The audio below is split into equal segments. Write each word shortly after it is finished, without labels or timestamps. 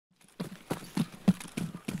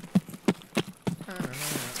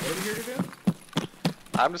What are we here to do?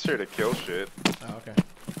 I'm just here to kill shit. Oh, okay.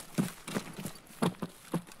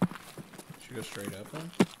 Should we go straight up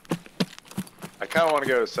then? I kind of want to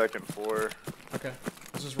go to second floor. Okay.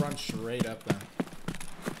 Let's just run straight up then.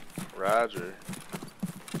 Roger.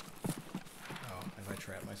 Oh, if I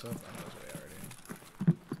trap myself? I know this way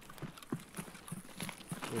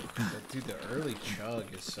already. Ooh, dude, the early chug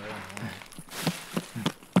is so annoying.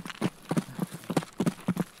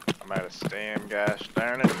 I'm out of stam, gosh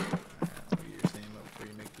darn it. Alright, I'll get your stam up before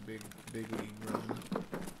you make the big league run.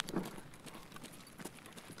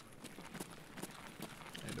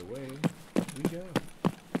 And away we go.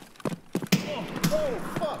 Oh,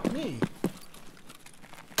 fuck me!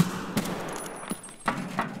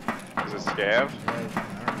 Is it scav?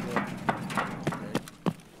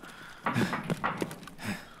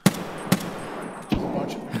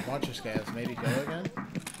 Bunch of scavs. Maybe go again?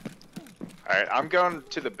 Alright, I'm going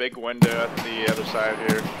to the big window at the other side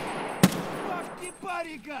here.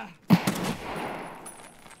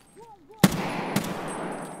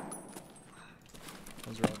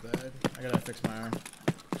 Those are all dead. I gotta fix my arm.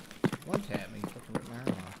 One tap me. Fucking rip my arm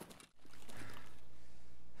off.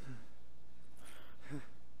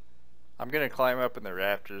 I'm gonna climb up in the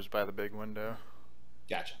rafters by the big window.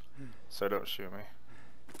 Gotcha. So don't shoot me.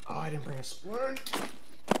 Oh, I didn't bring a splint.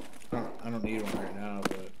 I don't need one right now,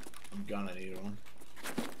 but I'm gonna need one.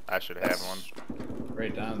 I should have one.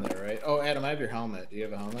 Right down there, right? Oh, Adam, I have your helmet. Do you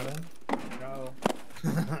have a helmet on? No.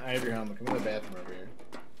 I have your helmet. Come in the bathroom over here.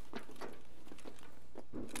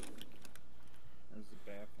 There's the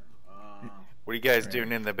bathroom. What are you guys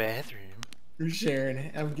doing in the bathroom? We're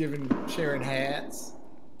sharing. I'm sharing hats.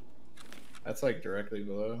 That's like directly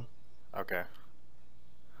below. Okay.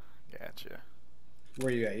 Gotcha.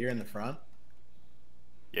 Where you at? You're in the front?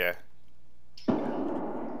 Yeah.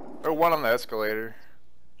 Or one on the escalator.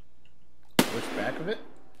 Which back of it?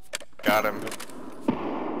 Got him.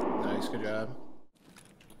 Nice, good job.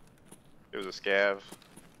 It was a scav.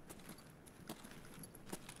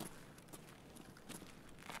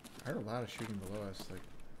 I heard a lot of shooting below us. Like,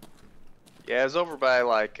 Yeah, it's over by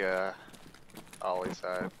like Ollie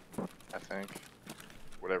side, I think.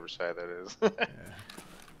 Whatever side that is. yeah.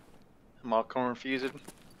 I'm all confused.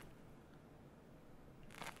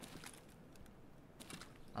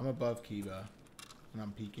 I'm above Kiba, and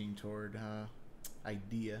I'm peeking toward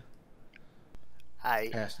Idea.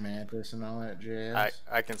 Past Mantis and all that jazz.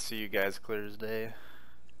 I can see you guys clear as day.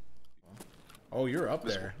 Oh, you're up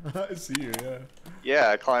there. I see you, yeah. Yeah,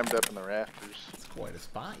 I climbed up in the rafters. It's quite a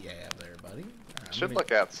spot you have there, buddy. Right, Should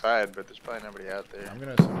look outside, but there's probably nobody out there. I'm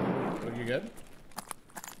gonna. Oh, you good?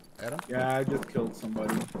 Adam? Yeah, I just killed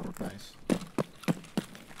somebody. Nice.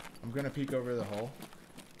 I'm gonna peek over the hole.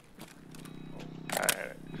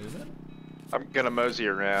 Alright. Is it? I'm gonna mosey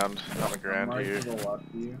around on the ground Right here. to the left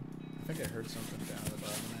of you. I think I heard something down at the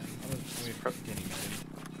bottom end. Guinea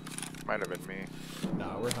pig. Might have been me.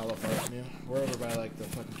 Nah, we're hella far from you. We're over by like the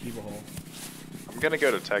fucking Kiba hole. I'm gonna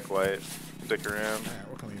go to Tech Light. Stick around. Alright,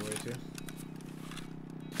 we're coming your way too.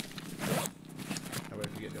 How about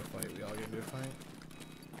if you get into a fight? We all get into a fight?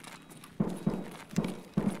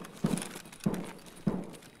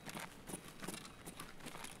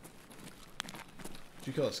 Did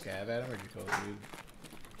you kill a scav, Adam, or did you kill a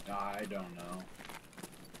dude? I don't know.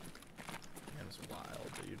 Man, it's wild,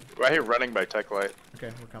 dude. Right here running by Tech Light. Okay,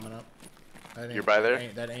 we're coming up. You're by there?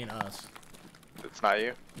 That ain't us. It's not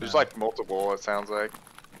you? There's No. like multiple, it sounds like.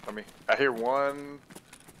 I hear one.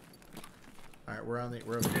 Alright, we're over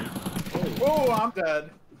here. Oh, I'm dead.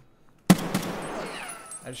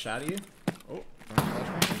 I just shot at you. Oh,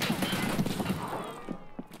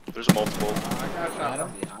 There's a multiple. I got shot Got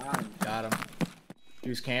from behind. got him. He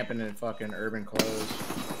was camping in fucking urban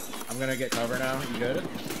clothes. I'm gonna get cover now. You good?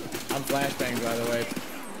 I'm flashbanged, by the way.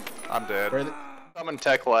 I'm dead. Where the I'm in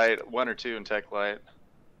Tech Light. 1 or 2 in Tech Light.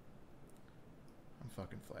 I'm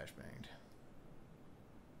fucking flashbanged.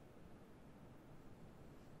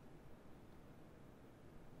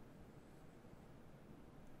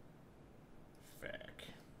 Fuck.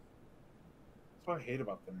 That's what I hate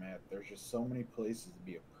about the map. There's just so many places to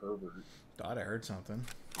be a pervert. Thought I heard something.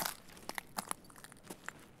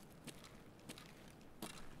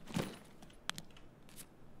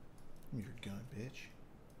 Use your gun, bitch.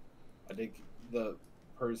 I think the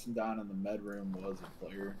person down in the med room was a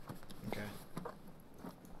player. Okay.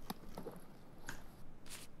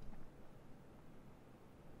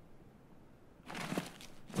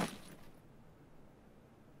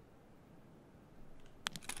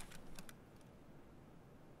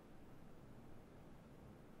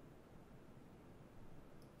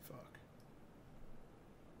 Fuck.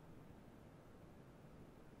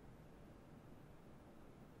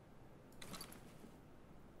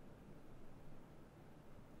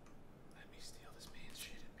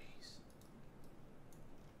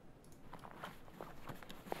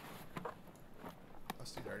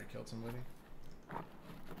 killed somebody.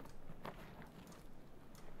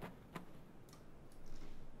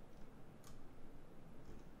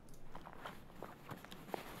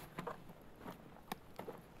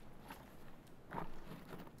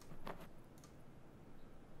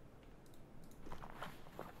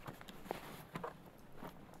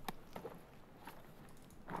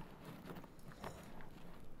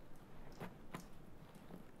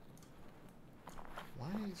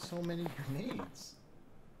 So many grenades.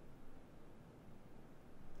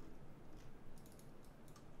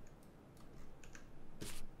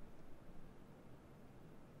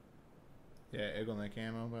 Yeah, Eagle neck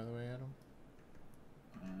ammo, by the way, Adam.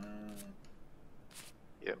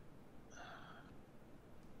 Yep.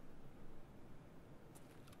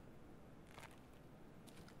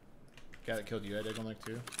 Guy that killed you at Eagle neck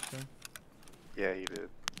too? Yeah, he did.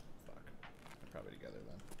 Fuck. They're probably together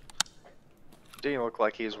then. Didn't look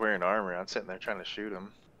like he was wearing armor. I'm sitting there trying to shoot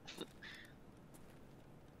him.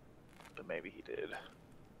 But maybe he did.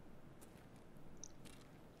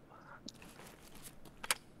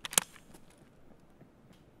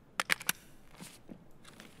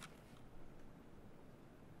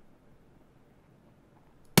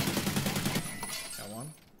 Got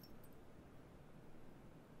one.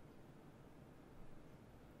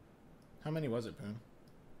 How many was it, Poon?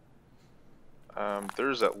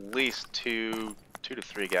 There's at least two to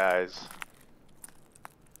three guys.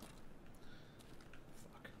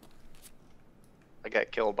 Fuck. I got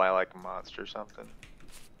killed by like a monster or something.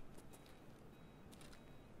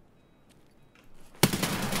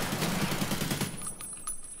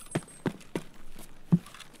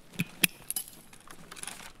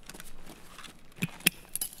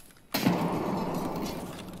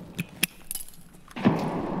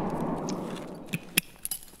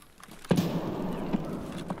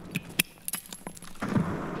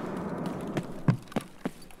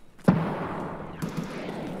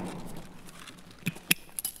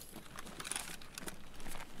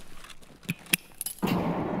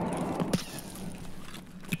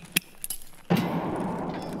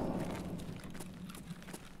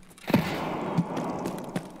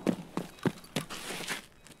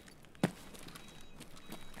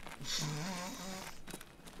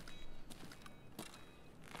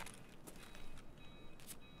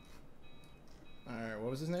 Alright,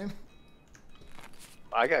 what was his name?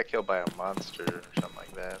 I got killed by a monster or something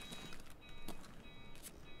like that.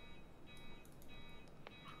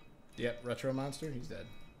 Yep, Retro Monster, he's dead.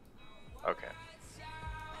 Okay.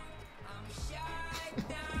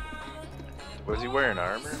 Was he wearing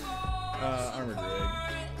armor? Armored rig.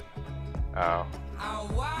 Oh.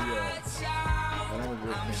 Yeah. That armored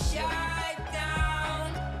rig can't